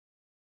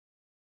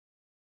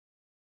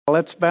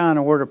Let's bow in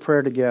a word of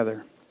prayer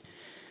together.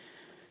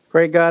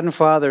 Great God and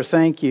Father,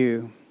 thank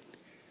you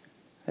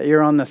that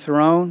you're on the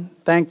throne.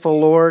 Thankful,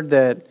 Lord,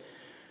 that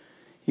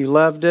you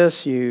loved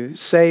us, you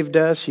saved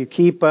us, you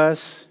keep us.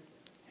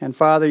 And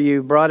Father,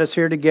 you brought us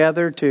here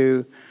together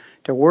to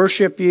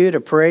worship you,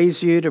 to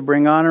praise you, to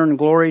bring honor and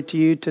glory to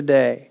you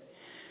today.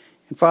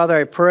 And Father,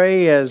 I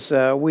pray as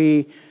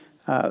we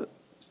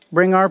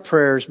bring our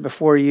prayers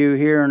before you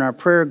here in our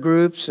prayer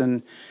groups,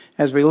 and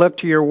as we look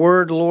to your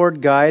word,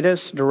 Lord, guide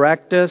us,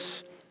 direct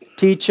us,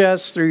 teach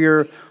us through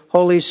your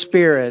Holy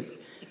Spirit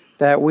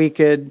that we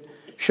could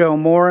show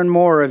more and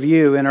more of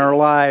you in our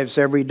lives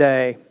every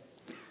day.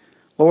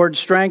 Lord,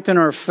 strengthen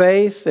our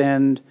faith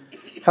and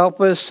help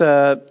us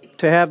to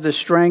have the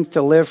strength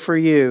to live for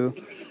you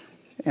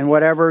in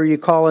whatever you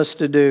call us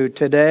to do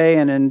today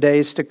and in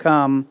days to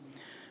come.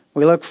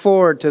 We look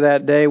forward to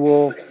that day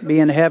we'll be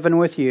in heaven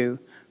with you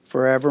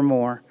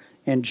forevermore.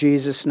 In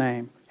Jesus'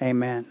 name,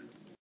 amen.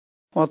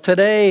 Well,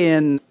 today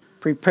in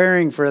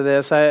preparing for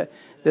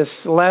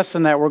this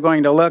lesson that we're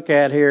going to look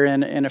at here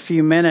in a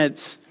few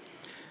minutes,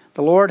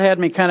 the Lord had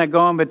me kind of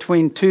going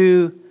between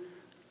two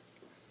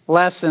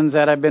lessons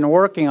that I've been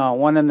working on,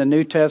 one in the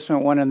New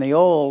Testament, one in the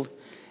Old.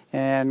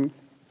 And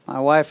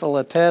my wife will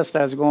attest,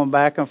 I was going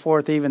back and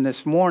forth even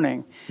this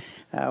morning,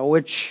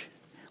 which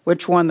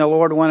one the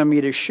Lord wanted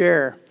me to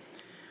share.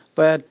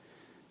 But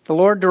the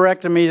Lord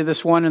directed me to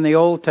this one in the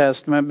Old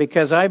Testament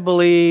because I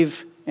believe,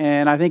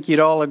 and I think you'd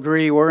all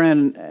agree, we're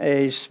in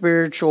a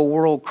spiritual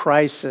world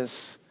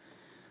crisis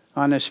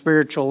on a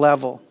spiritual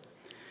level.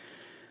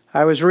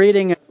 I was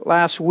reading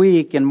last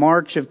week in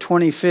March of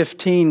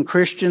 2015,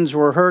 Christians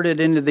were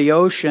herded into the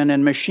ocean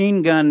and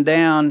machine gunned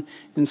down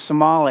in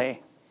Somalia.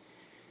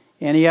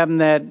 Any of them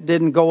that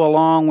didn't go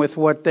along with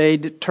what they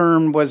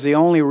termed was the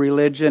only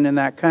religion in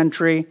that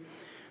country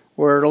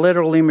were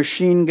literally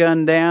machine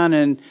gunned down,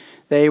 and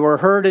they were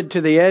herded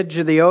to the edge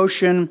of the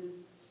ocean,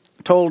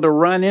 told to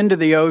run into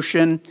the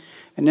ocean,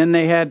 and then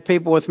they had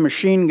people with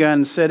machine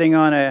guns sitting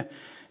on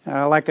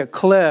like a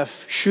cliff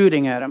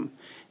shooting at them.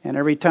 And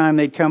every time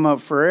they'd come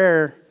up for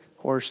air, of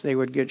course, they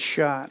would get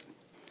shot.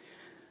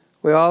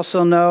 We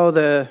also know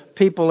the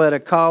people at a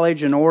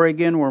college in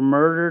Oregon were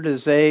murdered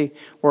as they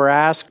were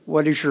asked,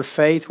 what is your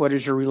faith? What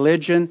is your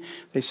religion?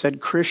 They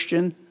said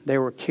Christian. They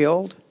were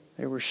killed.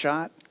 They were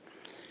shot.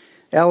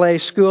 LA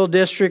school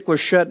district was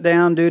shut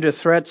down due to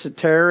threats of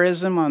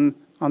terrorism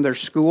on their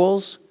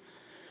schools.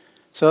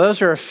 So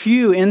those are a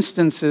few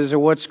instances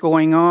of what's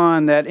going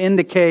on that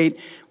indicate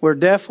we're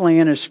definitely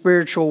in a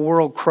spiritual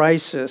world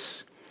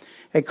crisis.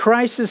 A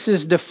crisis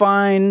is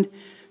defined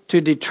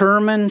to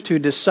determine, to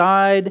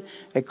decide,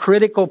 a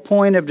critical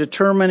point of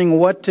determining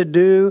what to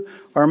do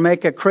or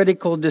make a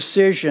critical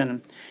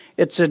decision.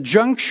 It's a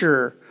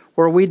juncture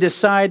where we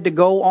decide to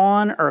go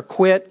on or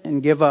quit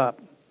and give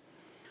up.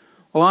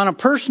 Well, on a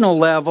personal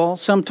level,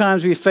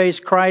 sometimes we face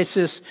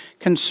crisis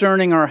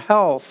concerning our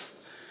health,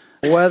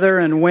 whether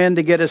and when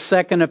to get a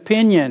second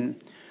opinion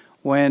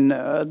when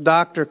a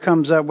doctor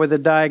comes up with a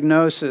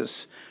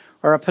diagnosis.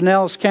 Or at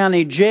Pinellas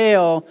County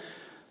Jail,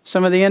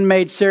 some of the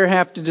inmates there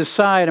have to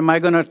decide, am I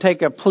going to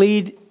take a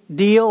plea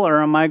deal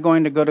or am I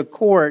going to go to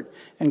court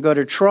and go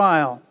to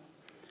trial?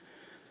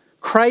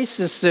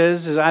 Crises,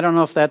 I don't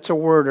know if that's a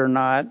word or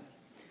not,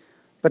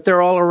 but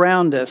they're all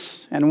around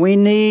us. And we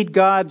need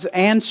God's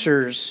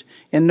answers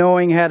in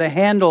knowing how to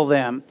handle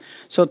them.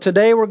 So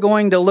today we're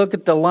going to look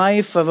at the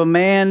life of a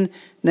man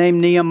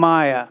named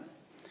Nehemiah.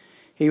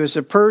 He was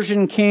a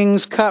Persian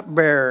king's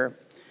cupbearer.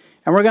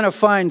 And we're going to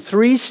find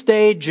 3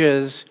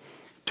 stages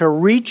to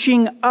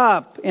reaching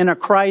up in a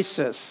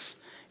crisis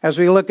as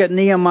we look at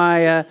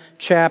Nehemiah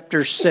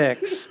chapter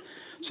 6.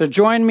 So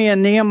join me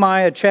in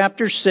Nehemiah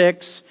chapter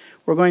 6.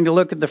 We're going to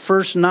look at the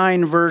first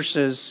 9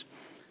 verses.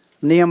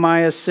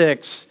 Nehemiah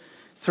 6.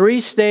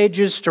 3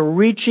 stages to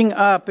reaching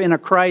up in a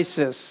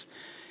crisis.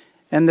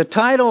 And the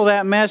title of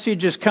that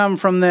message has come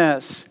from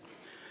this.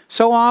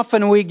 So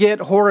often we get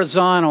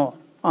horizontal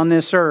on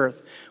this earth.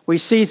 We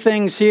see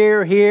things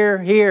here,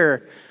 here,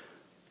 here.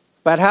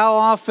 But how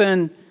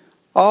often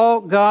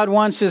all God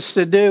wants us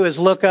to do is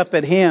look up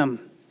at Him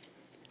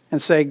and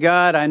say,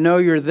 God, I know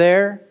you're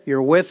there.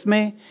 You're with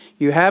me.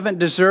 You haven't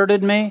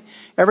deserted me.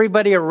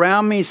 Everybody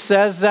around me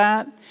says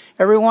that.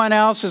 Everyone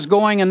else is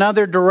going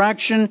another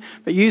direction.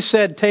 But you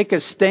said, take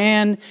a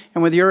stand,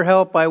 and with your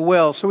help I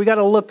will. So we got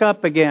to look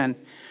up again.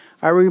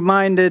 I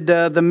reminded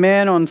the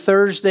men on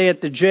Thursday at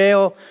the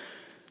jail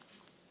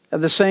of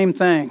the same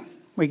thing.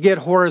 We get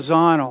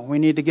horizontal. We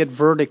need to get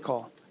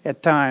vertical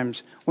at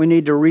times. We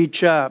need to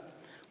reach up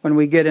when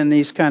we get in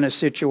these kind of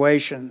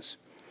situations.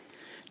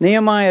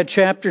 Nehemiah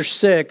chapter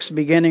 6,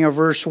 beginning of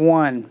verse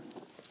 1.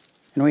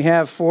 And we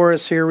have for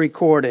us here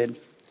recorded.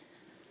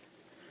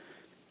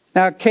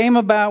 Now it came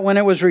about when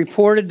it was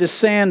reported to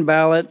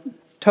Sanballat,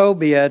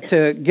 Tobiah,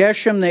 to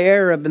Geshem the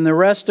Arab, and the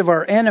rest of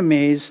our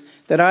enemies,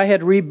 that I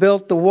had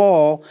rebuilt the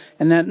wall,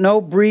 and that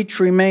no breach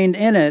remained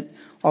in it,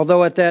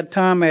 although at that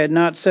time I had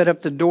not set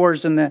up the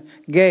doors and the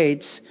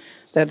gates,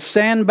 that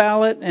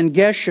Sanballat and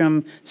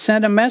Geshem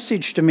sent a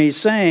message to me,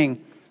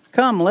 saying,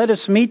 Come, let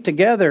us meet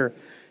together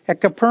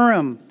at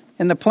Capernaum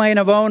in the plain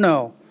of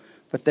Ono,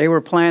 but they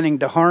were planning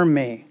to harm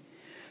me.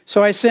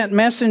 So I sent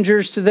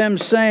messengers to them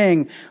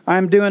saying, I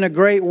am doing a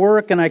great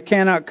work and I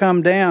cannot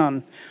come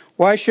down.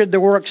 Why should the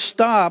work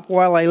stop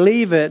while I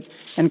leave it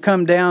and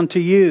come down to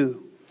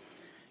you?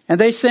 And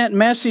they sent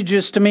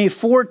messages to me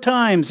 4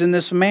 times in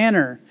this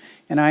manner,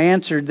 and I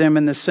answered them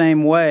in the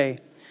same way.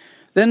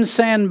 Then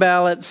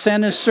Sanballat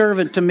sent his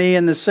servant to me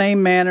in the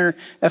same manner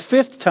a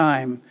 5th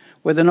time,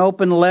 with an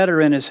open letter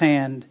in his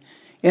hand.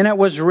 In it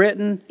was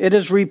written, it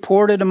is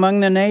reported among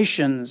the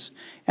nations,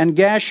 and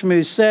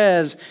Gashmu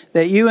says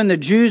that you and the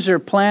Jews are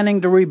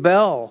planning to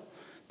rebel.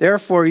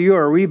 Therefore you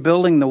are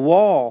rebuilding the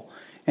wall,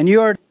 and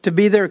you are to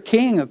be their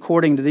king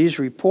according to these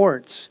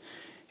reports.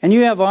 And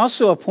you have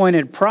also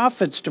appointed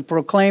prophets to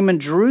proclaim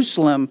in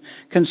Jerusalem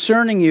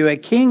concerning you, a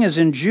king is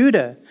in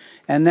Judah,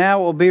 and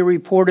now it will be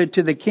reported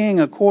to the king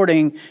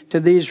according to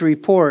these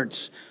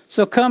reports.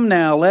 So come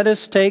now, let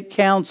us take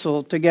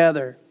counsel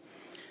together.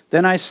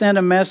 Then I sent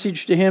a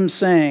message to him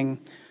saying,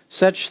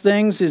 such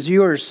things as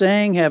you are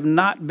saying have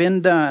not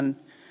been done,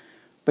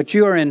 but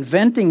you are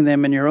inventing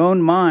them in your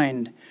own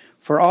mind.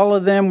 For all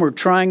of them were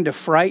trying to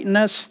frighten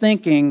us,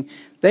 thinking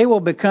they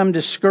will become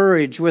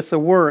discouraged with the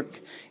work,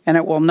 and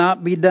it will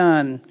not be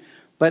done.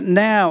 But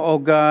now, O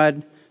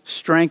God,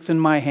 strengthen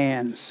my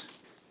hands.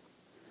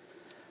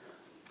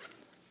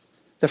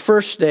 The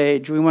first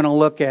stage we want to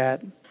look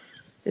at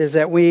is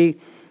that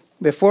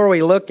before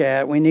we look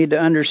at, we need to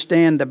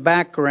understand the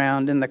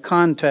background and the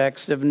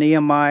context of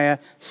Nehemiah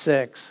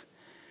 6.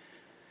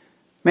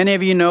 Many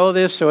of you know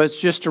this, so it's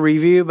just a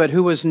review, but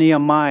who was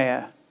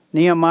Nehemiah?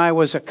 Nehemiah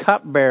was a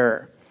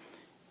cupbearer.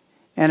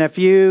 And if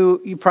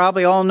you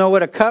probably all know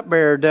what a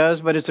cupbearer does,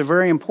 but it's a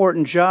very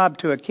important job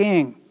to a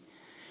king.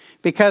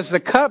 Because the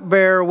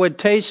cupbearer would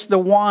taste the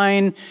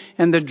wine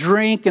and the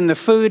drink and the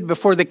food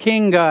before the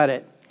king got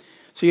it.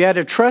 So you had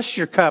to trust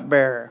your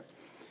cupbearer.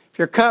 If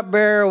your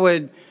cupbearer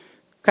would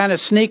kind of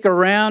sneak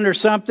around or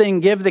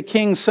something, give the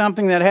king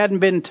something that hadn't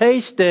been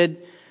tasted,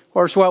 of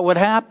course what would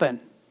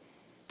happen?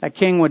 That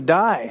king would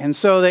die. And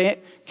so the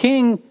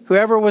king,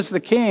 whoever was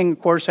the king, of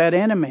course, had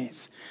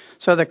enemies.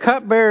 So the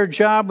cupbearer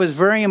job was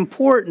very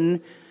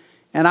important.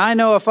 And I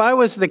know if I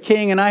was the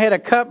king and I had a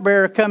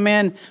cupbearer come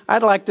in,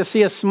 I'd like to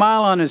see a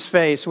smile on his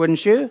face,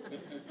 wouldn't you?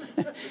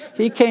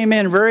 He came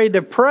in very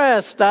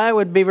depressed, I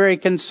would be very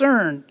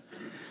concerned.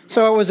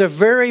 So it was a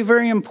very,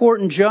 very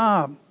important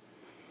job.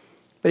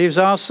 But he was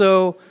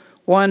also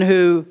one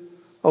who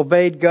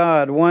obeyed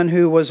God, one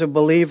who was a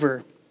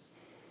believer.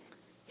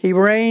 He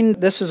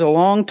reigned, this is a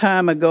long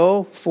time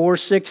ago,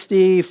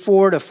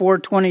 464 to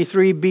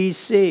 423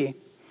 BC.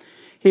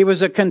 He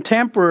was a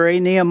contemporary,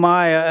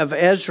 Nehemiah, of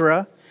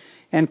Ezra,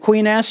 and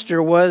Queen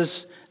Esther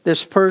was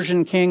this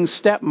Persian king's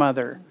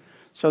stepmother.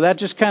 So that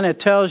just kind of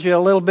tells you a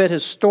little bit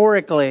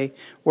historically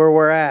where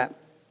we're at.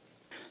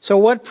 So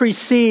what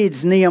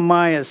precedes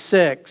Nehemiah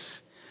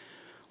 6?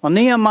 Well,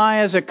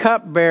 Nehemiah as a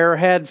cupbearer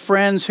had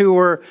friends who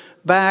were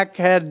back,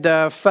 had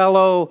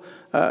fellow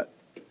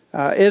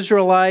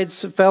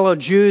Israelites, fellow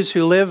Jews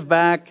who lived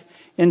back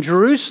in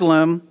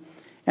Jerusalem,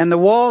 and the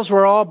walls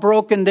were all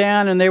broken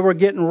down and they were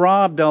getting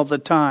robbed all the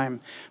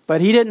time.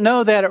 But he didn't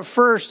know that at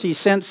first. He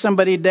sent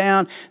somebody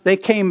down. They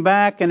came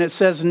back, and it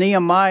says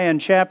Nehemiah in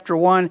chapter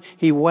 1,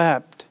 he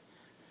wept.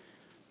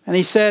 And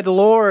he said,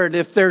 Lord,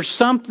 if there's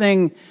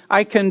something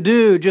I can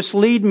do, just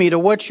lead me to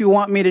what you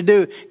want me to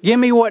do. Give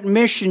me what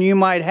mission you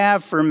might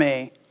have for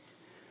me.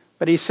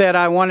 But he said,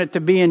 I want it to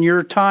be in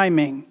your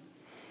timing.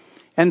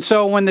 And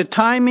so when the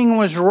timing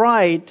was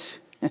right,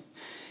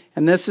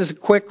 and this is a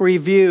quick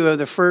review of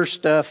the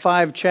first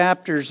 5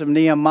 chapters of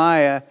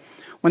Nehemiah.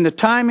 When the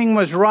timing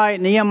was right,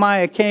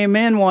 Nehemiah came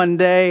in one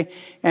day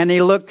and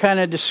he looked kind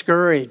of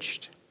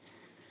discouraged.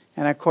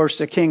 And of course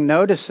the king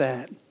noticed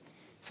that. He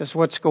says,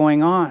 what's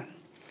going on?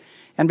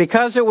 And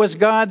because it was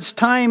God's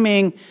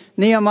timing,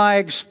 Nehemiah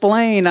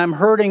explained, I'm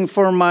hurting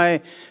for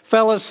my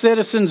fellow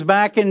citizens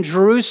back in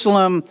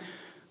Jerusalem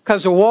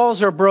because the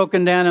walls are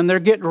broken down and they're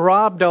getting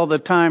robbed all the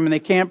time and they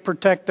can't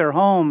protect their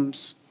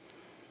homes.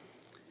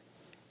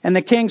 And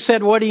the king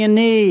said, what do you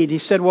need? He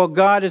said, well,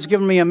 God has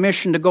given me a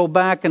mission to go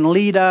back and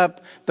lead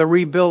up the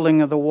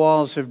rebuilding of the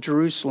walls of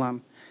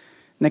Jerusalem.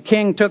 And the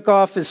king took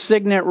off his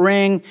signet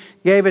ring,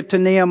 gave it to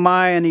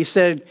Nehemiah, and he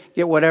said,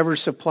 get whatever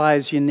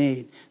supplies you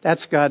need.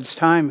 That's God's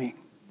timing.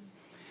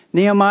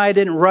 Nehemiah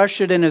didn't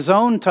rush it in his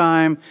own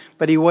time,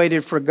 but he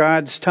waited for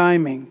God's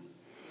timing.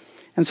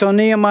 And so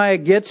Nehemiah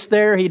gets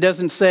there. He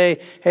doesn't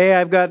say, hey,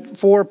 I've got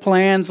 4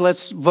 plans.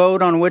 Let's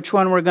vote on which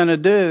one we're going to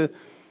do.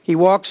 He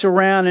walks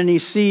around and he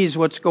sees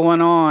what's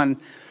going on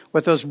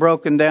with those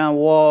broken down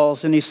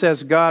walls. And he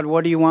says, God,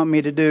 what do you want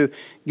me to do?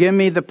 Give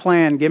me the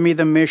plan. Give me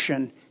the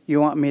mission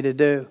you want me to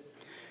do.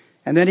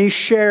 And then he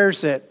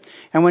shares it.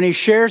 And when he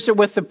shares it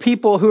with the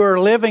people who are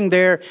living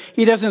there,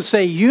 he doesn't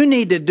say, you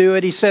need to do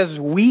it. He says,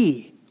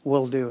 we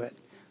will do it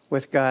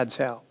with God's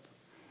help.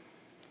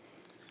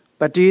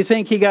 But do you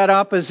think he got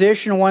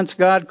opposition once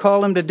God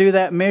called him to do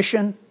that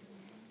mission?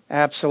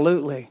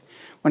 Absolutely.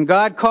 When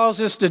God calls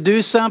us to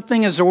do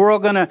something, is the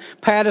world going to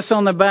pat us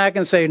on the back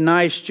and say,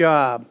 nice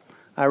job?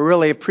 I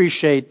really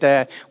appreciate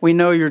that. We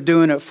know you're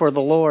doing it for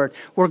the Lord.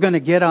 We're going to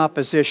get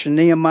opposition.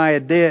 Nehemiah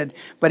did,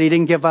 but he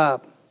didn't give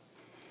up.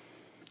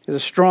 He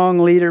was a strong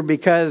leader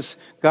because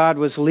God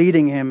was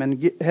leading him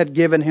and had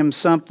given him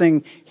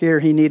something here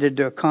he needed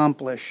to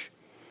accomplish.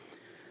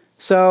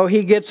 So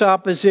he gets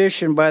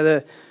opposition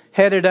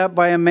headed up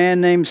by a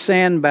man named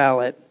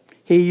Sanballat.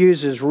 He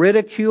uses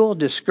ridicule,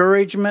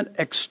 discouragement,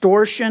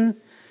 extortion,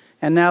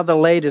 and now the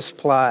latest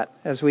plot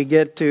as we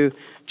get to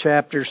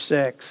chapter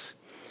 6.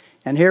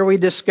 And here we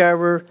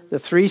discover the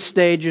 3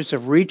 stages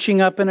of reaching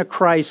up in a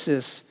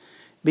crisis,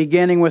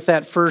 beginning with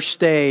that first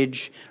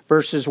stage,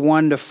 verses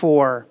 1 to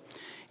 4.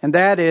 And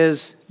that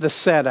is the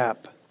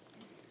setup.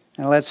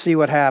 And let's see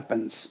what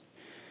happens.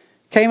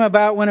 Came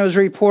about when it was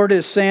reported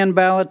to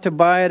Sanballat,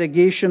 Tobiah, to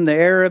Geshem the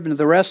Arab, and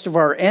the rest of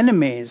our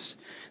enemies,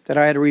 that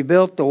I had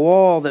rebuilt the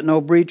wall, that no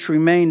breach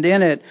remained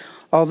in it,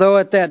 although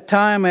at that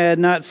time I had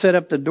not set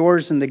up the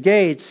doors and the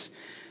gates,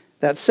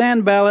 that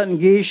Sanballat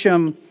and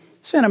Geshem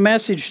sent a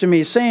message to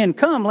me, saying,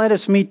 "Come, let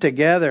us meet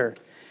together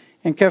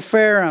in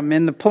Capharim,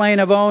 in the plain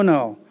of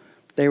Ono."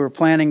 They were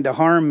planning to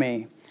harm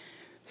me.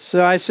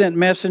 So I sent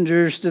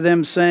messengers to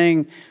them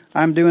saying,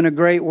 "I'm doing a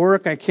great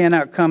work. I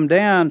cannot come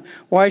down.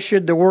 Why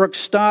should the work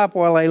stop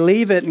while I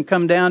leave it and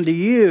come down to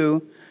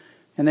you?"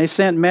 And they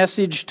sent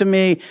message to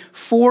me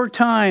 4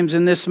 times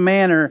in this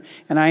manner,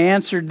 and I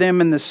answered them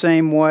in the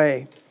same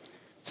way.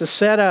 It's a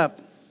setup.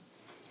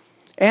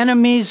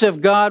 Enemies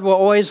of God will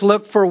always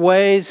look for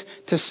ways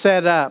to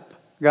set up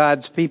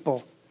God's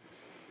people.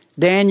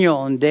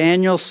 Daniel in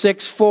Daniel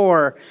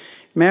 6:4.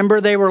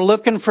 Remember, they were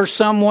looking for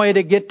some way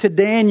to get to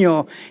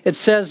Daniel. It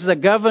says the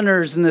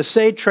governors and the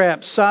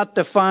satraps sought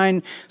to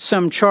find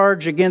some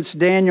charge against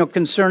Daniel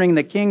concerning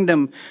the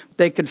kingdom.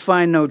 They could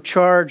find no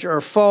charge or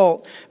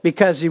fault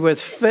because he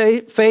was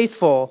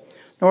faithful,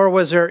 nor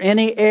was there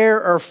any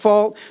error or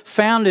fault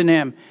found in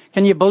him.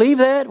 Can you believe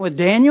that with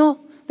Daniel?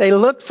 They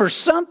looked for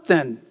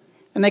something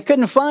and they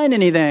couldn't find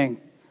anything.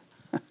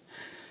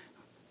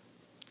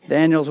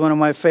 Daniel's one of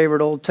my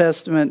favorite Old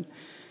Testament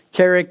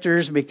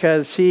characters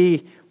because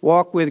he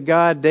walked with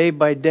God day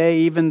by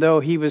day, even though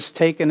he was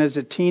taken as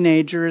a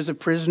teenager, as a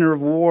prisoner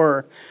of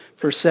war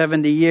for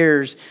 70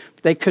 years.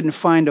 They couldn't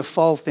find a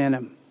fault in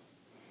him.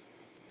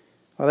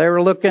 Well, they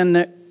were looking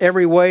at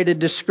every way to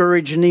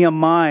discourage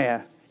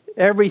Nehemiah,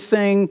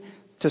 everything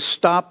to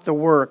stop the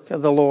work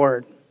of the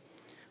Lord.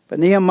 But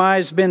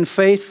Nehemiah's been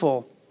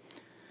faithful.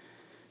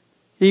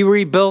 He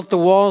rebuilt the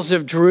walls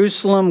of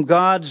Jerusalem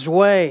God's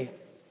way.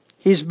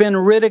 He's been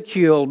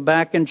ridiculed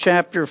back in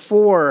chapter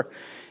 4.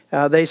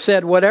 They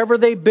said, whatever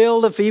they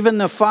build, if even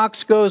the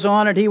fox goes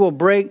on it, he will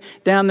break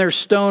down their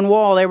stone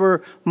wall. They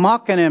were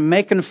mocking him,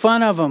 making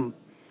fun of him,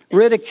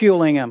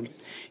 ridiculing him.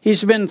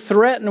 He's been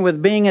threatened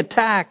with being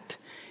attacked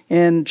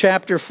in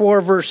chapter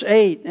 4, verse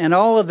 8. And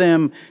all of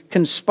them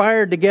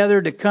conspired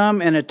together to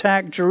come and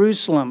attack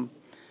Jerusalem.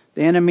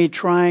 The enemy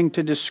trying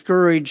to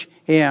discourage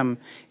him.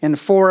 In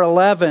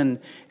 4:11,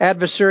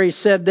 adversaries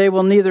said they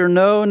will neither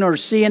know nor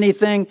see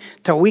anything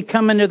till we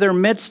come into their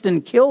midst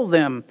and kill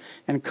them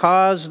and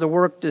cause the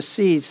work to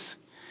cease.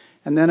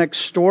 And then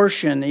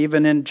extortion,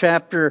 even in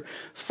chapter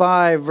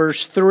 5,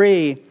 verse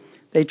 3,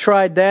 they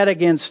tried that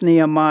against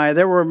Nehemiah.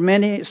 There were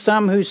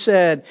some who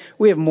said,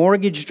 we have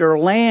mortgaged our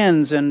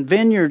lands and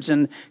vineyards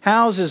and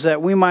houses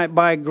that we might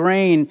buy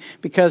grain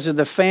because of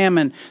the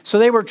famine. So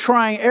they were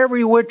trying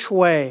every which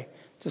way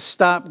to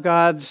stop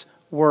God's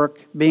work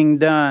being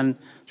done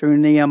through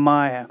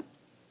Nehemiah.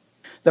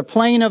 The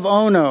plain of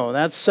Ono,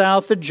 that's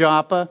south of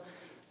Joppa.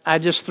 I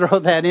just throw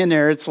that in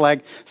there. It's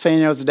like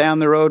saying it's down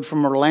the road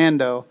from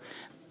Orlando.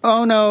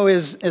 Ono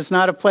is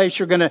not a place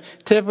you're going to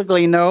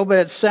typically know, but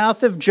it's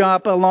south of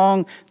Joppa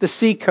along the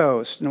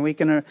seacoast, and we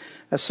can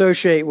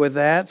associate with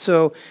that.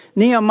 So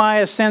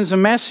Nehemiah sends a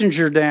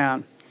messenger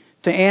down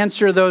to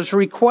answer those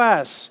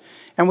requests,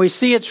 and we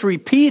see it's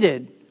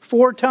repeated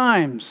 4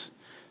 times.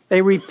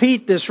 They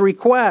repeat this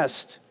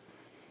request.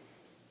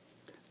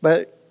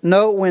 But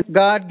note, when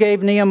God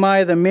gave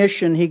Nehemiah the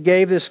mission, He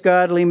gave this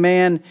godly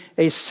man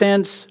a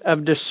sense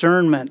of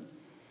discernment.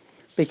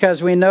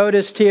 Because we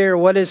noticed here,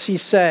 what does he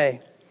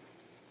say?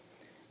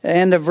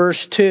 End of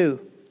verse 2.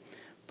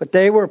 But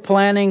they were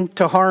planning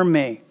to harm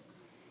me.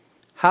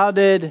 How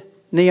did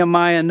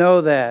Nehemiah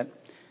know that?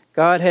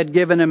 God had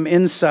given him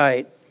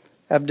insight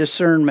of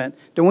discernment.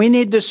 Do we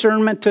need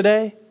discernment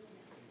today?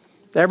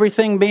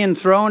 Everything being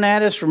thrown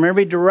at us from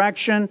every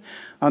direction,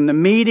 on the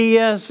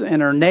media,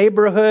 in our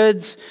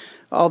neighborhoods,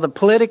 all the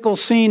political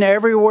scene,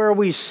 everywhere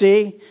we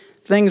see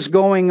things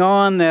going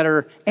on that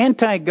are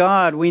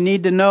anti-God. We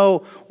need to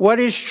know what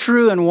is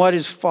true and what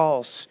is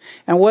false.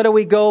 And what do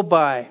we go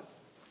by?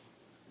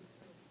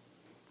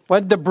 What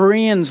did the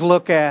Bereans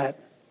look at?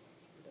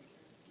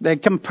 They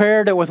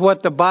compared it with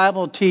what the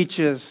Bible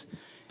teaches.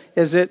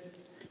 Is it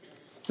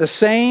the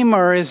same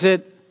or is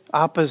it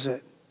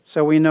opposite?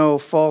 So we know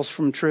false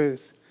from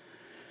truth.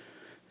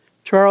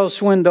 Charles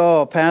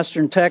Swindoll, pastor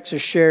in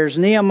Texas, shares,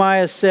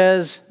 Nehemiah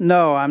says,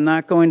 no, I'm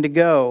not going to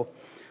go.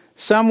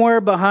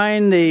 Somewhere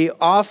behind the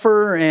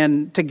offer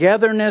and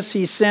togetherness,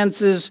 he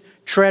senses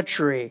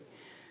treachery.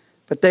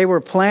 but they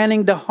were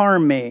planning to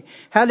harm me.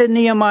 How did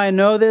Nehemiah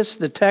know this?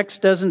 The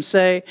text doesn't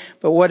say,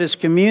 but what is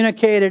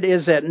communicated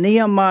is that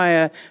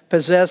Nehemiah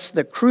possessed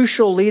the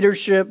crucial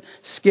leadership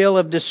skill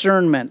of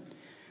discernment.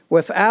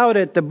 Without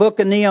it, the book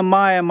of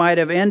Nehemiah might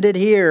have ended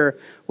here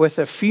with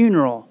a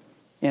funeral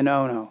in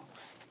Ono.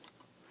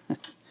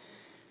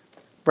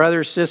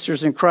 Brothers,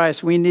 sisters in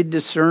Christ, we need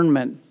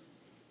discernment,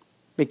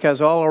 because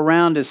all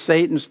around us,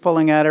 Satan's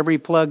pulling out every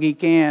plug he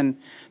can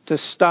to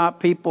stop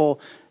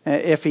people,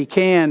 if he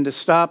can, to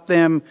stop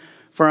them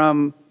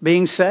from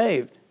being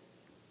saved.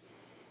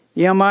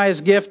 Nehemiah's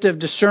gift of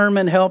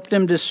discernment helped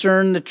him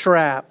discern the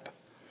trap.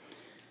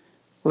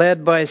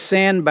 Led by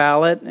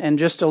Sanballat, and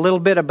just a little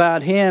bit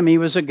about him, he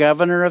was a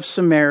governor of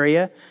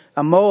Samaria,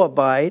 a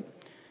Moabite,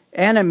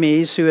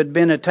 enemies who had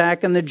been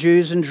attacking the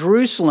Jews in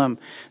Jerusalem.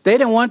 They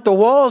didn't want the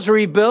walls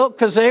rebuilt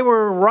because they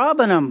were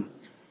robbing them.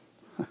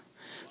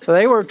 So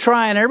they were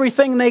trying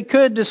everything they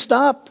could to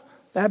stop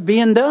that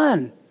being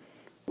done.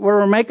 We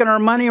were making our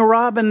money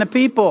robbing the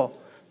people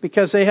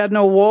because they had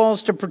no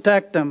walls to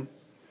protect them.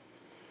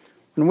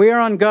 When we are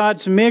on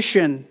God's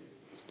mission,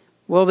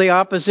 will the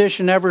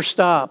opposition ever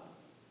stop?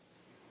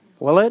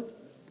 Will it?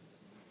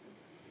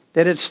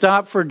 Did it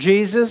stop for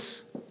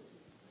Jesus?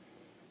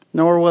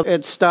 Nor will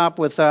it stop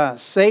with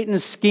us. Satan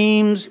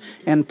schemes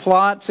and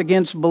plots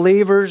against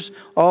believers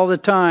all the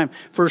time.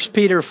 1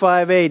 Peter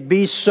 5:8,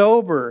 be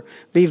sober,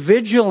 be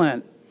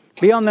vigilant,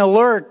 be on the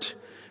alert,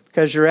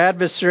 because your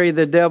adversary,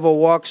 the devil,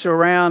 walks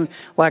around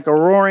like a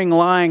roaring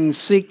lion,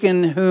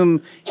 seeking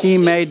whom he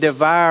may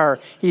devour.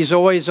 He's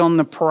always on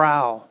the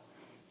prowl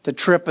to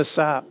trip us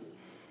up,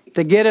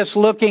 to get us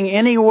looking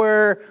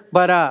anywhere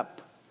but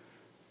up.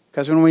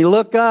 Because when we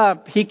look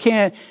up, he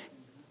can't.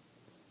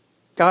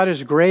 God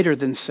is greater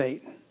than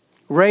Satan.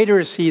 Greater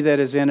is He that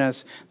is in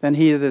us than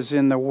he that is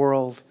in the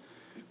world.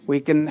 We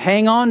can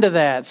hang on to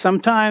that.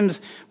 Sometimes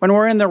when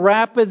we're in the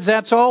rapids,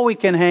 that's all we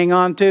can hang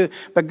on to.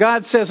 But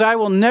God says, I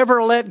will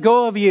never let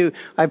go of you.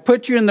 I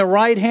put you in the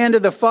right hand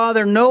of the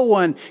Father. No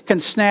one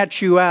can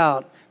snatch you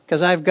out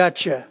because I've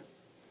got you.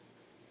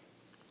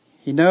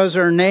 He knows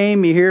our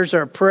name. He hears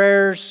our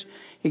prayers.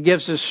 He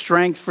gives us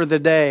strength for the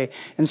day.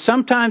 And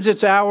sometimes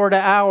it's hour to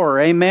hour.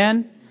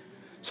 Amen?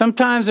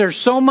 Sometimes there's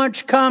so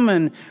much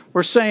coming.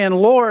 We're saying,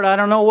 Lord, I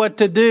don't know what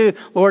to do.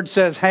 Lord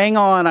says, hang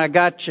on, I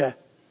got you.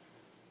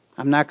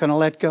 I'm not going to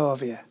let go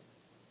of you.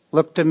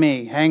 Look to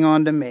me. Hang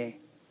on to me.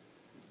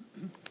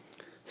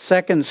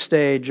 Second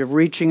stage of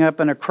reaching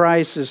up in a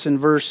crisis, in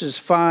verses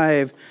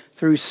 5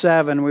 through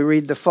 7, we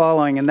read the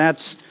following, and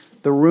that's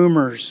the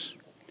rumors.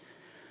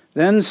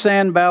 Then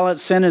Sanballat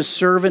sent his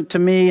servant to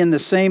me in the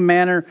same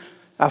manner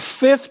a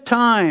fifth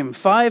time,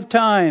 5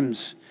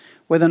 times,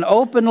 with an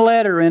open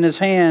letter in his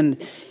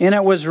hand. In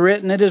it was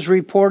written, it is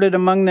reported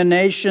among the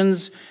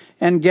nations,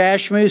 and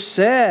Gashmu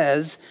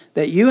says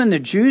that you and the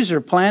Jews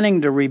are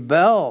planning to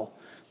rebel.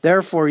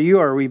 Therefore you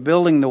are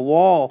rebuilding the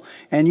wall,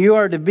 and you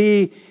are to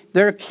be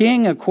their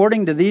king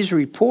according to these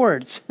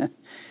reports.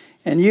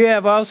 And you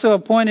have also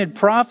appointed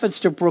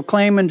prophets to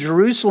proclaim in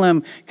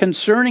Jerusalem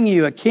concerning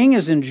you, a king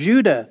is in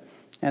Judah,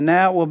 and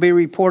now it will be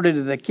reported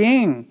to the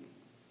king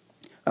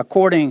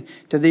according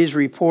to these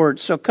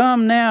reports. So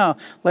come now,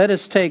 let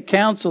us take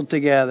counsel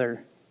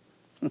together.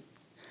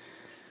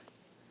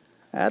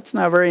 That's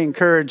not very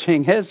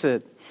encouraging, is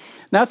it?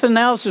 Nothing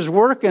else is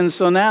working,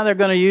 so now they're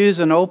going to use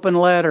an open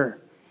letter.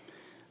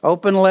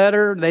 Open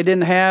letter, they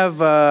didn't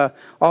have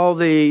all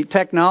the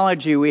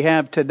technology we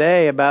have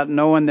today about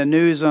knowing the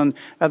news on the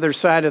other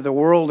side of the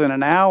world in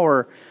an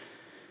hour.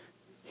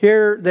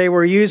 Here they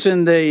were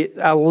using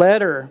a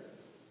letter,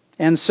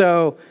 and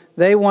so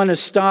they want to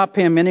stop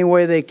him any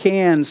way they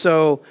can.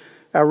 So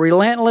a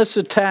relentless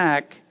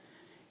attack.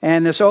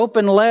 And this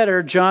open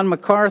letter, John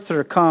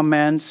MacArthur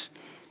comments,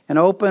 an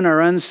open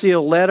or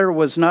unsealed letter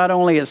was not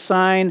only a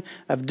sign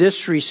of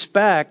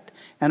disrespect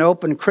and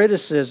open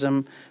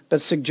criticism,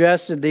 but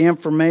suggested the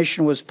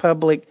information was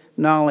public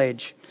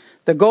knowledge.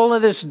 The goal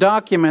of this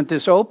document,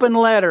 this open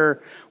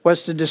letter,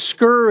 was to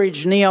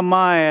discourage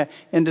Nehemiah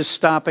into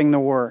stopping the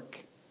work.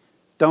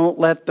 Don't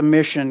let the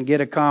mission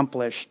get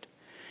accomplished.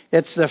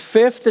 It's the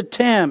 5th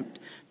attempt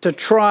to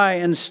try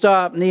and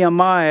stop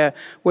Nehemiah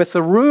with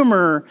the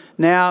rumor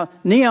now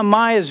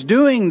Nehemiah is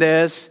doing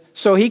this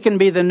so he can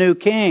be the new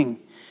king.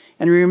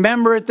 And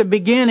remember at the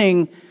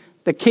beginning,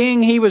 the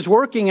king he was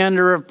working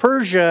under of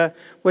Persia,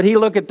 would he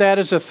look at that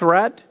as a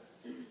threat?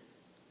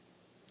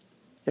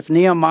 If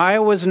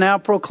Nehemiah was now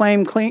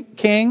proclaimed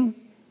king,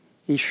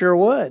 he sure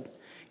would.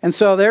 And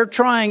so they're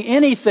trying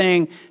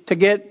anything to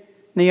get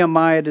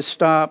Nehemiah to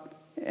stop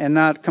and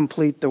not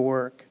complete the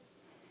work.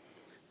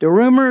 Do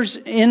rumors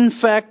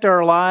infect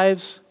our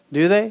lives?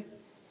 Do they?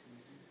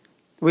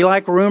 We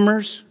like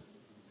rumors?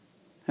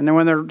 And then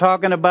when they're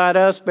talking about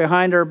us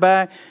behind our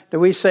back, do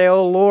we say,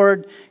 oh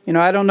Lord,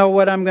 I don't know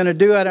what I'm going to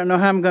do. I don't know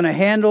how I'm going to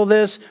handle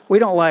this. We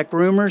don't like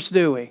rumors,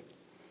 do we?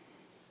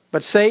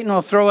 But Satan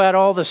will throw out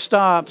all the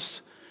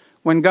stops.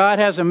 When God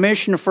has a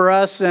mission for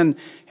us and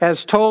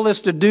has told us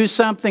to do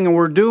something and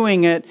we're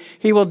doing it,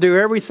 He will do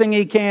everything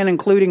He can,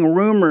 including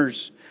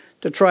rumors,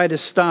 to try to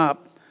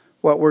stop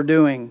what we're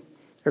doing.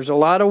 There's a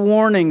lot of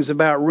warnings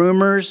about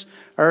rumors,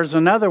 or there's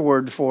another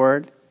word for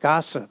it,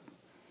 gossip.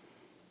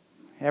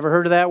 Ever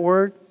heard of that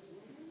word?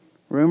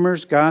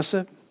 Rumors,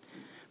 gossip.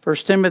 1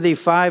 Timothy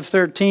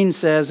 5:13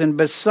 says, "And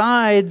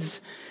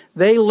besides,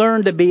 they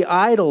learn to be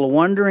idle,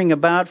 wandering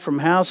about from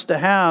house to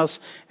house,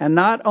 and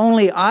not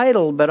only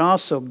idle, but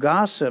also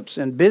gossips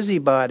and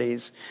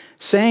busybodies,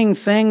 saying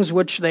things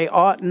which they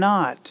ought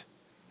not."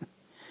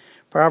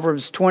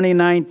 Proverbs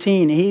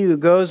 20:19, "He who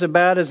goes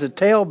about as a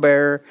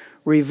talebearer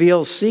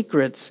reveals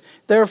secrets.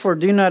 Therefore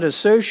do not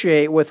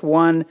associate with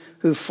one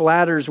who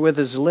flatters with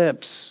his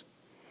lips."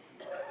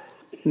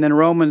 And then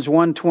Romans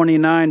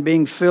 1:29,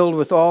 "Being filled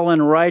with all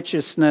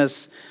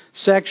unrighteousness,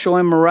 sexual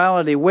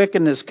immorality,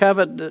 wickedness,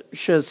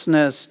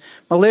 covetousness,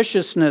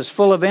 maliciousness,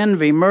 full of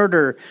envy,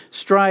 murder,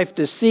 strife,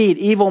 deceit,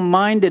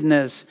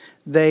 evil-mindedness,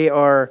 they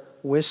are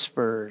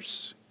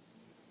whisperers."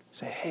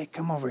 Say, "Hey,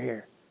 come over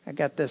here. I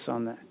got this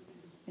on that.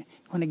 You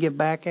want to get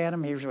back at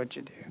them? Here's what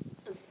you do."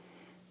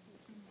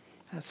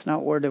 That's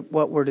not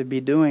what we're to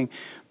be doing.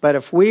 But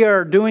if we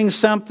are doing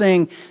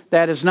something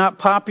that is not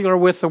popular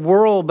with the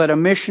world, but a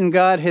mission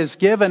God has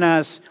given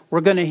us,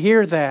 we're going to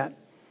hear that.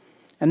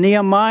 And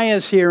Nehemiah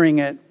is hearing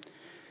it.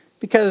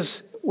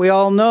 Because we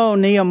all know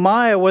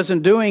Nehemiah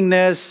wasn't doing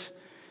this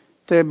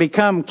to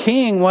become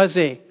king, was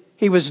he?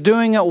 He was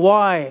doing it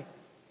why?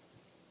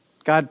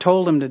 God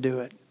told him to do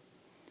it.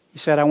 He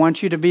said, "I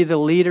want you to be the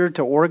leader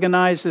to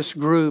organize this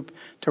group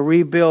to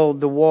rebuild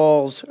the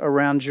walls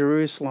around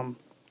Jerusalem."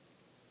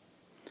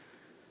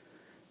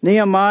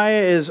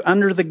 Nehemiah is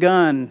under the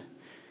gun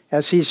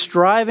as he's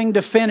striving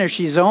to finish.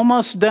 He's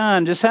almost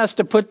done, just has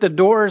to put the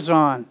doors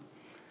on.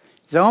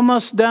 He's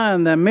almost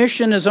done. The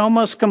mission is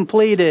almost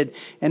completed.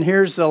 And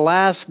here's the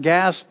last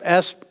gasp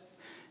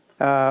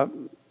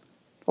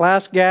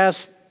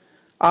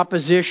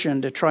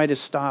opposition to try to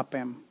stop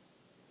him.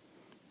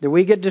 Do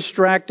we get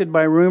distracted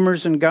by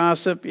rumors and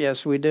gossip?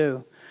 Yes, we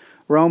do.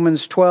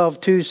 Romans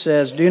 12:2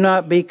 says, "Do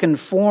not be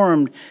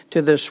conformed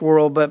to this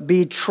world, but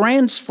be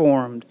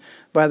transformed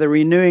by the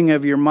renewing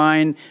of your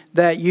mind,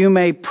 that you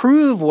may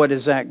prove what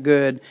is that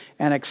good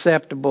and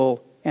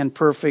acceptable and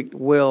perfect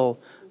will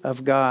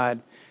of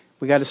God."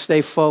 We got to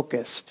stay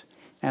focused.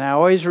 And I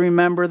always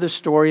remember the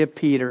story of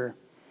Peter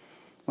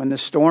when the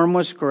storm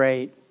was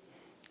great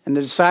and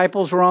the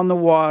disciples were on the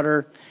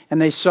water and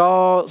they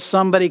saw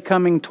somebody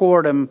coming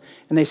toward them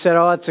and they said,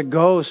 "Oh, it's a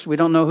ghost. We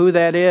don't know who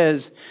that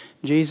is."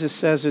 Jesus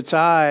says, "It's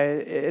I.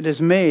 It is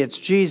me. It's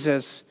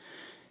Jesus."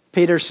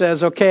 Peter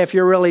says, "Okay, if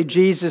you're really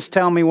Jesus,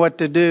 tell me what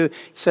to do."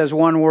 He says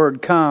one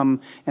word,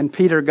 "Come." And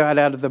Peter got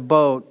out of the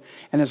boat.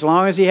 And as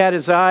long as he had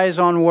his eyes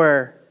on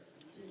where?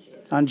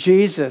 On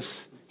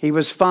Jesus. He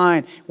was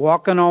fine,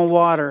 walking on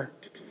water.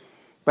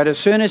 But as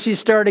soon as he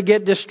started to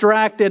get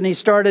distracted and he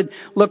started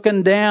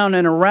looking down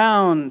and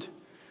around,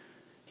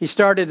 he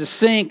started to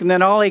sink. And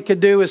then all he could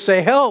do was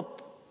say,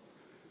 "Help."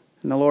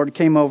 And the Lord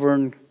came over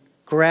and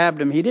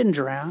grabbed him. He didn't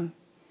drown.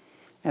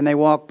 And they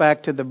walked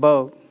back to the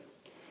boat.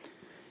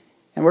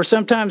 And we're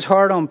sometimes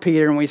hard on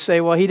Peter and we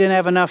say, "Well, he didn't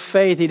have enough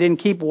faith. He didn't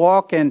keep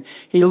walking.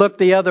 He looked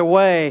the other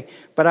way."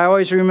 But I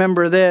always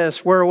remember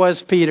this. Where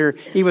was Peter?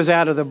 He was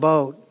out of the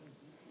boat.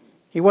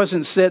 He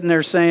wasn't sitting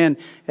there saying,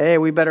 "Hey,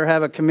 we better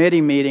have a committee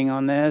meeting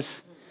on this.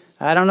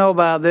 I don't know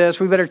about this.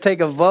 We better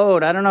take a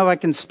vote. I don't know if I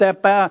can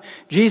step out.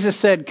 Jesus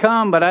said,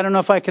 'Come,' but I don't know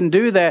if I can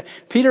do that."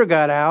 Peter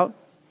got out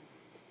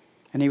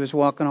and he was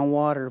walking on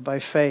water by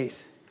faith.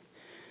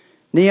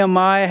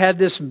 Nehemiah had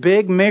this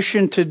big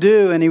mission to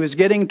do and he was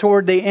getting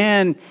toward the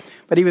end,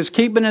 but he was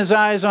keeping his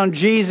eyes on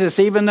Jesus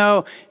even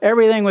though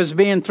everything was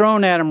being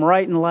thrown at him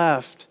right and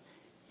left.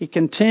 He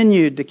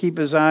continued to keep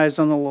his eyes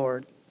on the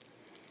Lord.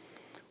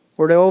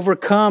 We're to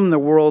overcome the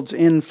world's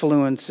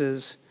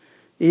influences,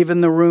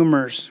 even the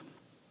rumors.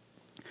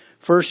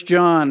 1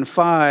 John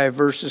 5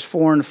 verses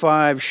 4 and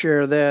 5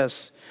 share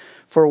this.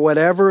 "For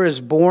whatever is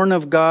born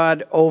of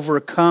God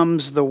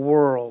overcomes the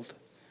world.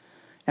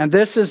 And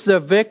this is the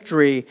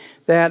victory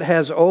that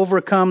has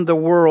overcome the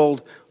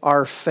world,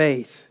 our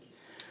faith.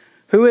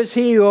 Who is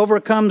he who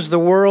overcomes the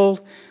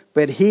world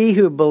but he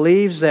who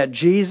believes that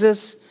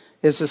Jesus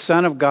is the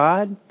Son of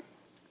God?"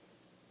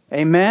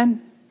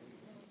 Amen?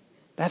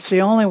 That's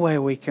the only way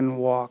we can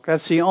walk.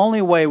 That's the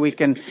only way we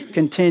can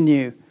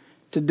continue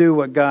to do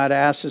what God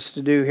asks us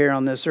to do here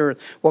on this earth.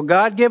 Will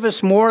God give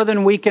us more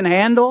than we can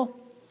handle?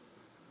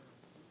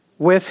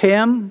 With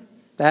Him?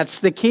 That's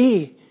the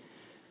key.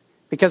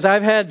 Because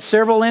I've had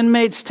several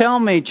inmates tell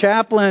me,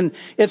 "Chaplain,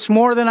 it's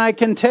more than I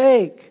can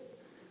take."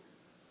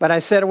 But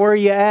I said, "Where are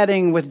you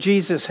adding with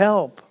Jesus'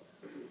 help?"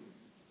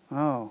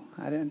 Oh,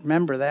 I didn't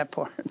remember that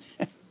part.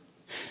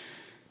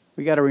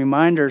 We got to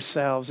remind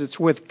ourselves it's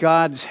with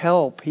God's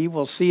help. He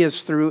will see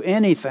us through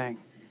anything.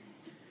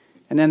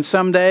 And then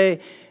someday,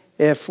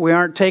 if we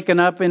aren't taken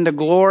up into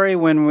glory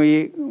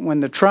when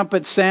the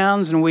trumpet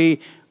sounds and we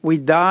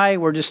die,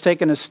 we're just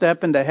taking a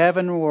step into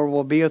heaven where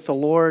we'll be with the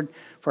Lord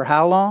for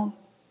how long?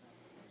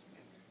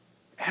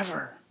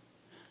 Ever.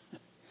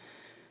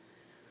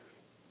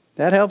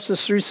 That helps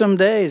us through some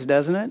days,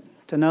 doesn't it?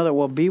 To know that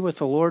we'll be with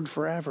the Lord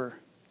forever.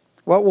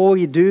 What will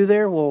we do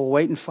there? We'll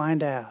wait and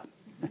find out.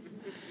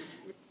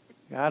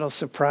 God will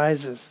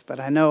surprise us. But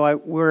I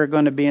know we're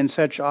going to be in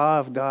such awe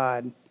of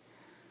God,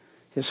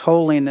 His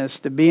holiness,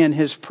 to be in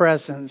His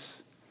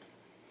presence.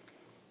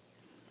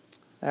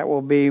 That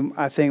will be,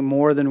 I think,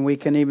 more than we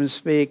can even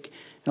speak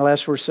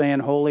unless we're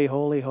saying, holy,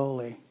 holy,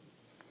 holy,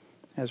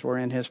 as we're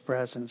in His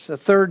presence. The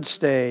third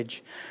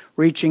stage,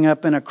 reaching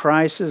up in a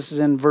crisis, is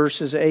in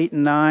verses 8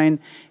 and 9,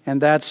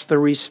 and that's the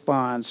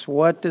response.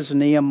 What does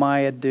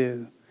Nehemiah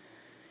do?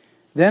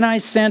 Then I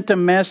sent a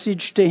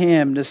message to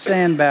him, to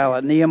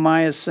Sanballat,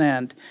 Nehemiah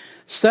sent.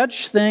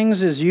 Such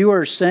things as you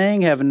are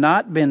saying have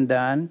not been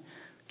done,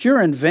 but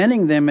you're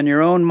inventing them in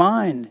your own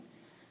mind.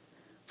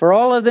 For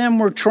all of them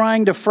were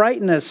trying to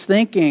frighten us,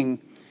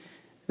 thinking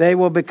they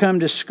will become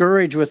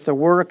discouraged with the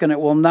work and it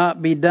will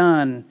not be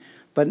done.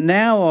 But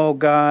now, O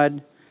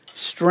God,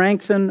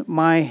 strengthen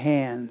my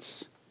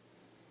hands.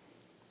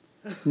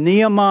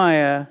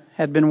 Nehemiah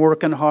had been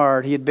working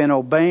hard. He had been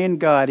obeying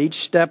God each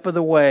step of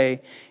the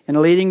way and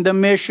leading the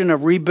mission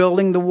of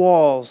rebuilding the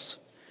walls.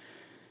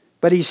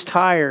 But he's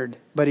tired,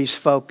 but he's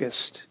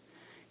focused.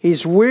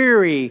 He's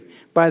weary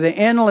by the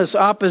endless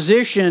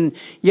opposition,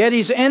 yet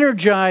he's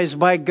energized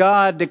by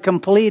God to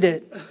complete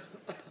it.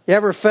 You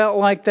ever felt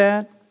like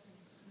that?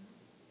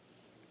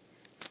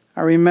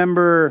 I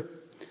remember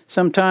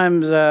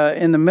sometimes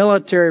in the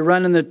military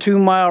running the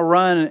 2-mile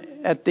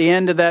run. At the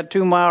end of that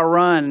 2-mile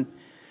run,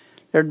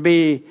 there'd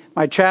be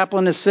my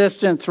chaplain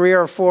assistant, 3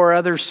 or 4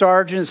 other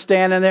sergeants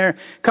standing there.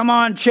 Come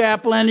on,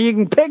 chaplain, you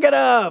can pick it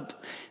up.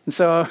 And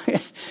so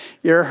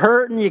you're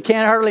hurting, you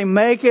can't hardly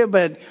make it,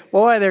 but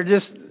boy, they're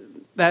just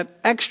that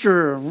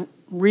extra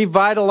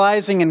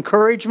revitalizing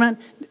encouragement.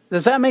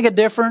 Does that make a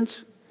difference?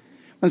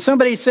 When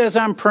somebody says,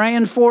 I'm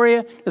praying for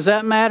you, does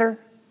that matter?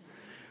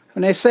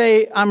 When they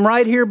say, I'm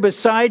right here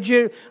beside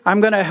you,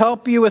 I'm going to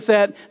help you with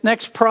that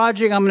next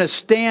project, I'm going to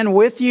stand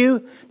with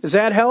you, does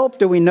that help?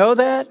 Do we know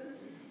that?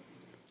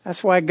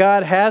 That's why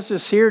God has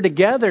us here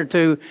together,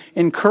 to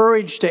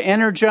encourage, to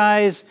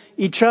energize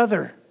each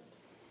other.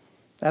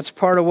 That's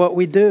part of what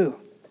we do.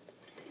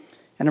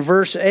 And in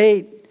verse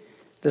 8,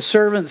 the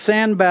servant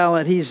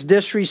Sanballat, he's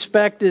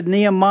disrespected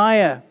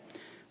Nehemiah.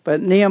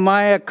 But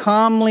Nehemiah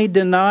calmly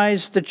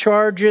denies the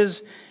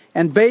charges.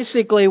 And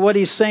basically what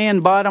he's saying,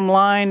 bottom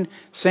line,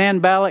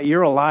 Sanballat,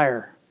 you're a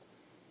liar.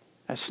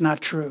 That's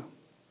not true.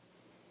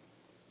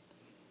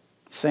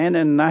 Saying it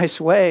in a nice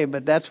way,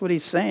 but that's what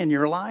he's saying.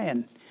 You're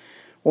lying.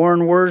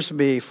 Warren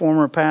Worsby,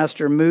 former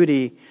pastor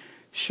Moody,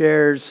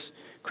 shares,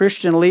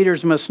 Christian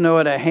leaders must know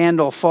how to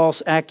handle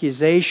false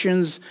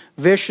accusations,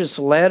 vicious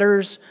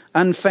letters,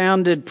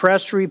 unfounded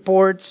press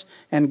reports,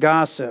 and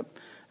gossip.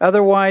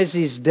 Otherwise,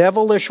 these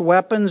devilish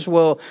weapons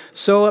will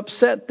so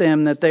upset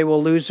them that they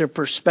will lose their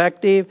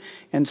perspective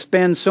and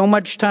spend so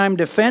much time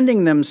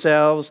defending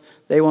themselves,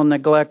 they will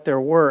neglect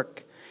their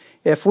work.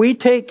 If we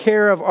take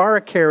care of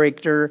our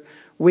character,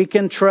 we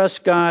can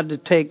trust God to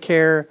take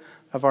care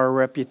of our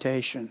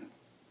reputation.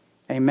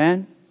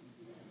 Amen?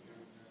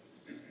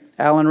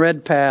 Alan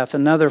Redpath,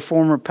 another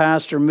former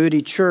pastor,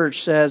 Moody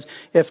Church, says,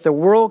 if the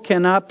world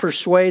cannot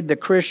persuade the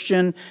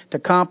Christian to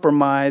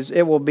compromise,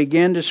 it will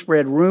begin to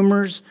spread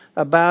rumors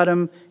about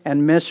him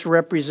and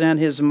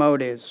misrepresent his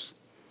motives.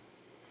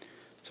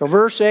 So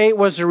verse 8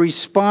 was the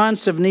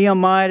response of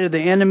Nehemiah to the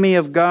enemy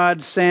of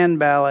God,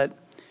 Sanballat.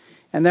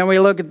 And then we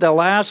look at the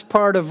last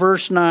part of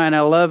verse 9.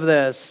 I love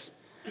this.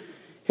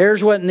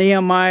 Here's what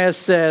Nehemiah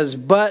says,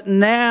 but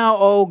now,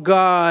 O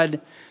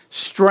God,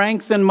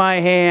 strengthen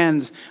my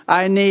hands.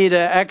 I need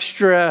an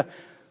extra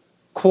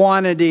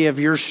quantity of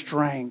your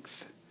strength.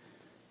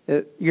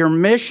 Your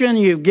mission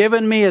you've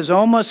given me is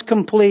almost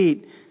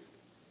complete,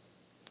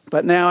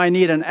 but now I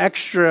need an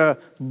extra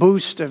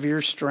boost of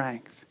your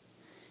strength.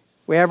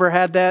 We ever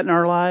had that in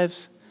our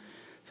lives?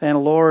 Saying,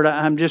 Lord,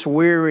 I'm just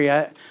weary.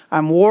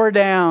 I'm wore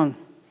down.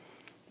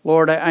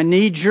 Lord, I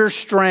need your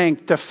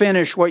strength to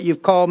finish what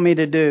you've called me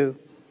to do.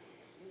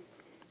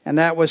 And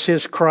that was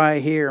his cry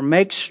here.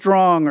 Make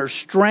strong or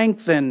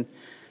strengthen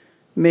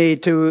me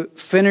to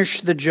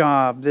finish the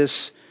job,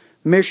 this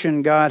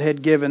mission God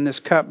had given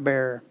this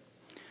cupbearer.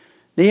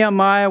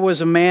 Nehemiah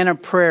was a man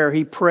of prayer.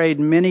 He prayed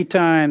many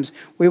times.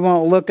 We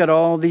won't look at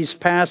all these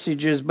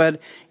passages, but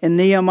in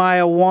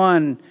Nehemiah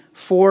 1,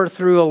 4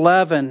 through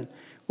 11,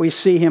 we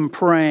see him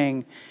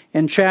praying.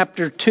 In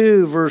chapter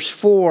 2, verse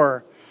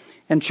 4,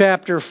 in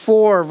chapter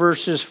 4,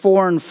 verses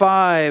 4 and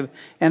 5,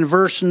 and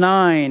verse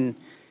 9,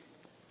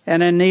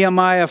 and in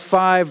Nehemiah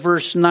 5,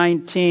 verse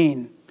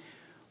 19,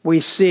 we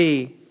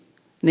see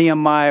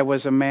Nehemiah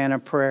was a man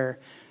of prayer.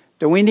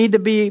 Do we need to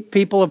be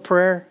people of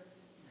prayer?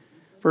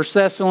 1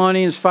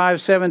 Thessalonians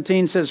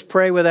 5:17 says,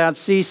 pray without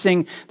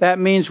ceasing. That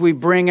means we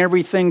bring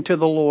everything to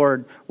the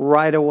Lord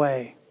right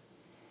away.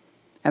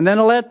 And then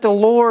let the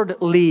Lord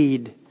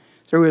lead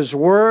through His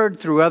Word,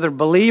 through other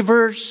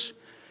believers,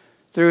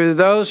 through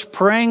those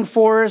praying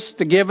for us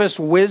to give us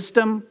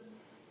wisdom.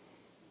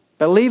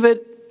 But leave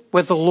it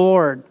with the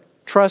Lord.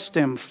 Trust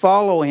Him.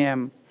 Follow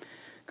Him.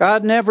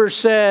 God never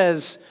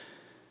says,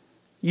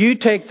 you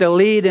take the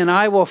lead and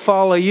I will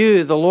follow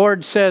you. The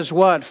Lord says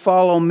what?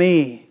 Follow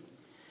me.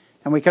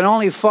 And we can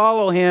only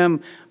follow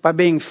Him by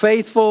being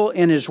faithful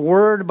in His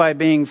Word, by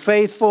being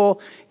faithful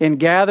in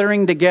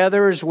gathering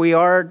together as we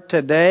are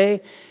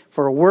today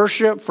for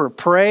worship, for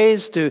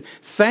praise, to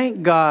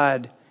thank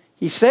God.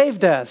 He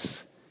saved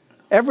us.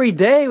 Every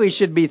day we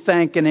should be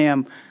thanking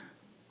Him.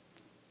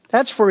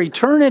 That's for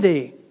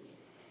eternity.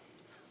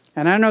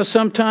 And I know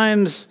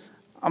sometimes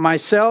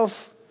myself,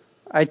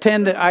 I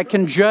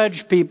can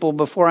judge people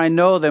before I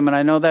know them, and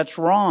I know that's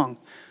wrong.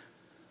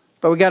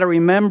 But we got to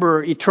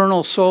remember,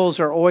 eternal souls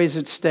are always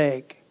at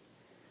stake.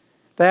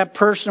 That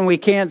person we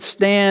can't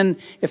stand,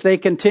 if they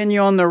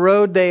continue on the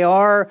road they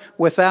are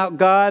without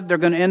God, they're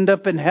going to end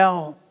up in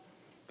hell.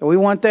 Do we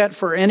want that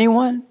for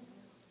anyone?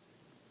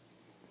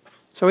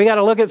 So we got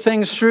to look at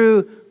things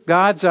through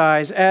God's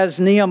eyes, as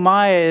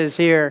Nehemiah is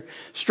here.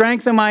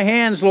 Strengthen my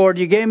hands, Lord.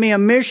 You gave me a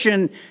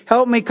mission.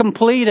 Help me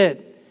complete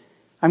it.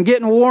 I'm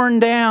getting worn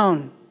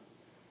down.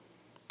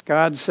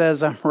 God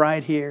says, I'm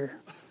right here.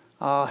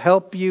 I'll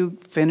help you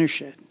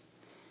finish it.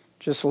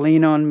 Just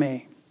lean on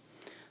me.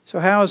 So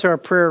how is our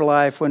prayer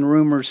life when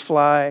rumors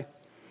fly?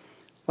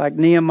 Like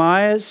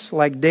Nehemiah's,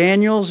 like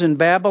Daniel's in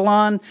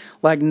Babylon,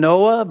 like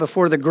Noah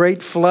before the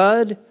great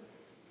flood?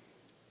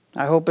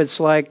 I hope it's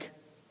like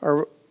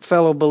our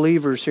fellow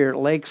believers here at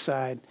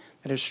Lakeside,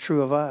 that is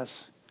true of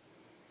us.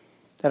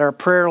 That our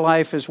prayer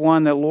life is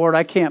one that, Lord,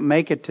 I can't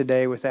make it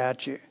today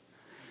without you.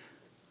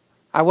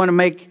 I want to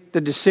make the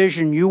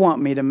decision you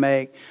want me to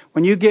make.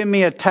 When you give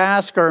me a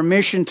task or a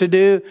mission to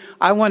do,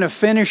 I want to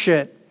finish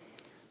it.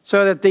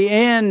 So that at the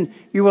end,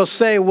 you will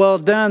say, well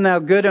done, thou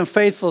good and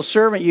faithful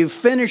servant. You've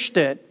finished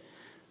it.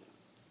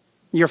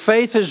 Your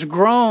faith has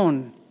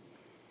grown.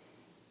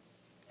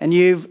 And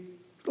you've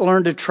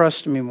learned to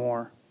trust me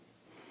more.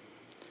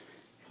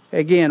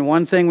 Again,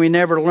 one thing we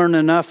never learn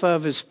enough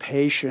of is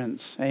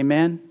patience.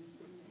 Amen?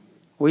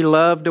 We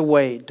love to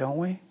wait, don't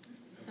we?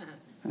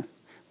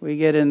 We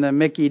get in the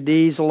Mickey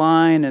D's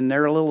line and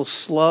they're a little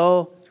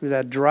slow through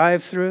that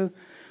drive-through.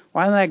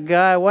 Why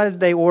did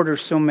they order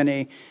so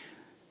many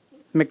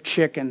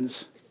McChickens?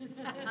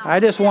 I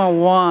just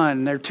want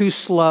one. They're too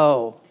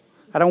slow.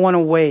 I don't want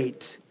to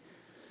wait.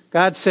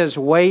 God says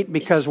wait,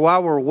 because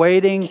while we're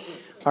waiting,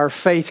 our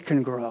faith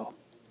can grow.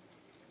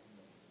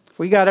 If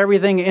we got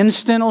everything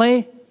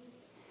instantly,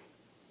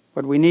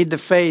 but we need the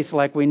faith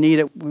like we need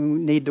it, we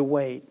need to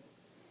wait.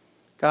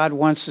 God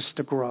wants us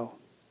to grow.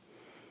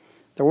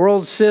 The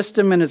world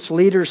system and its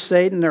leader,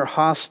 Satan, they're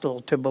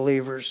hostile to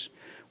believers.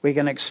 We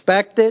can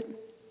expect it.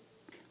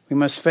 We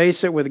must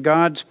face it with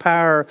God's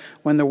power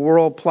when the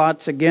world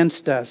plots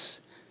against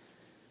us.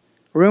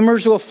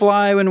 Rumors will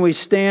fly when we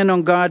stand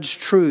on God's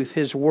truth,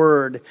 His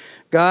Word.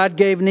 God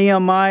gave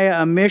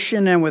Nehemiah a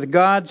mission, and with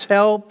God's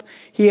help,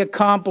 he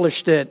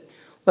accomplished it.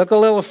 Look a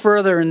little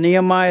further in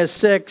Nehemiah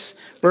 6,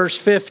 verse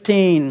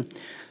 15.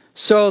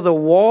 So the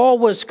wall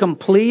was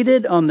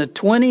completed on the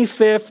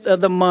 25th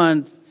of the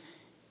month,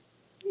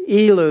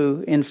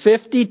 Elul, in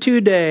 52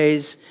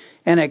 days,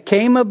 and it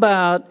came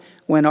about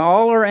when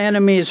all our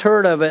enemies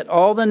heard of it,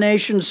 all the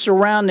nations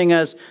surrounding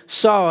us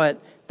saw it,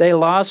 they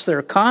lost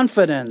their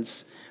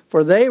confidence,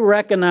 for they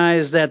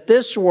recognized that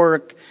this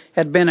work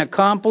had been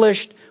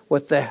accomplished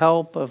with the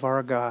help of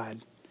our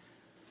God.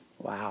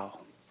 Wow.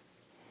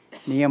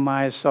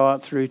 Nehemiah saw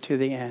it through to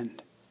the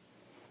end.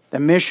 The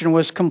mission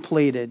was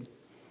completed.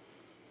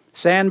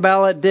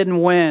 Sanballat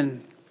didn't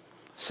win.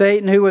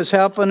 Satan, who was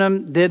helping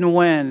him, didn't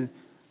win.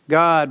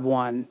 God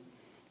won.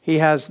 He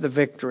has the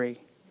victory.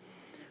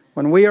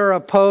 When we are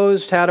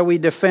opposed, how do we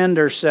defend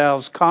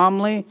ourselves?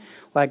 Calmly,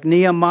 like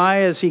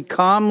Nehemiah, as he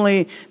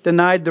calmly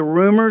denied the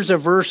rumors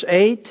of verse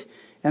 8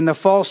 and the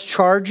false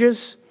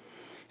charges.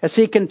 As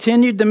he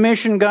continued the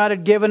mission God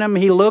had given him,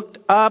 he looked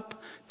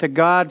up to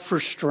God for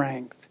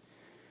strength.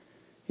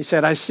 He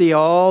said, I see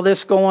all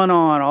this going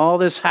on, all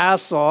this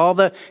hassle, all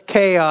the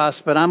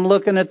chaos, but I'm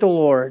looking at the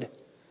Lord,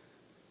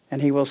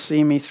 and He will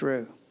see me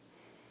through.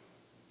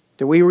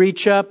 Do we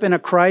reach up in a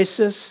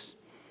crisis?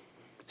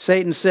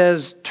 Satan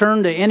says,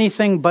 turn to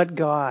anything but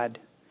God.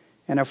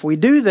 And if we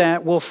do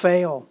that, we'll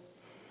fail.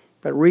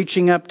 But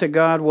reaching up to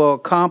God will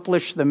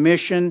accomplish the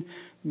mission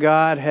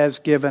God has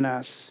given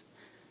us,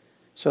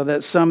 so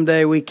that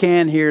someday we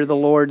can hear the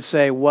Lord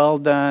say, well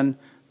done,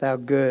 thou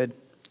good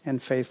and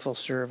faithful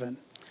servant.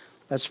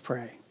 Let's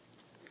pray.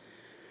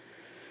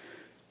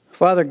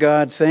 Father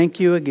God,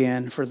 thank you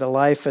again for the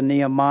life of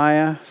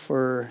Nehemiah,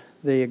 for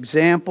the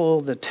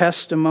example, the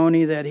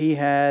testimony that he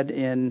had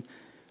in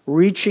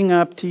reaching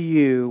up to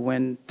you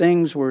when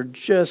things were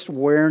just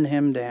wearing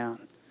him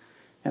down.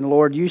 And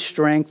Lord, you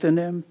strengthened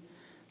him.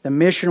 The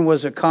mission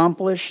was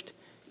accomplished,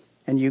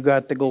 and you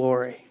got the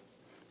glory.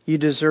 You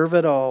deserve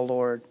it all,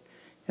 Lord.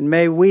 And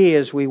may we,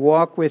 as we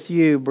walk with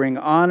you, bring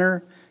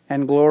honor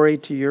and glory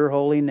to your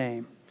holy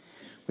name.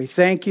 We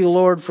thank you,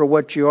 Lord, for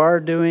what you are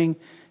doing.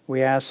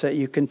 We ask that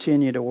you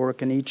continue to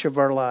work in each of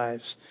our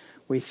lives.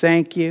 We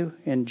thank you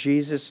in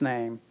Jesus'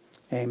 name.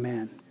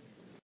 Amen.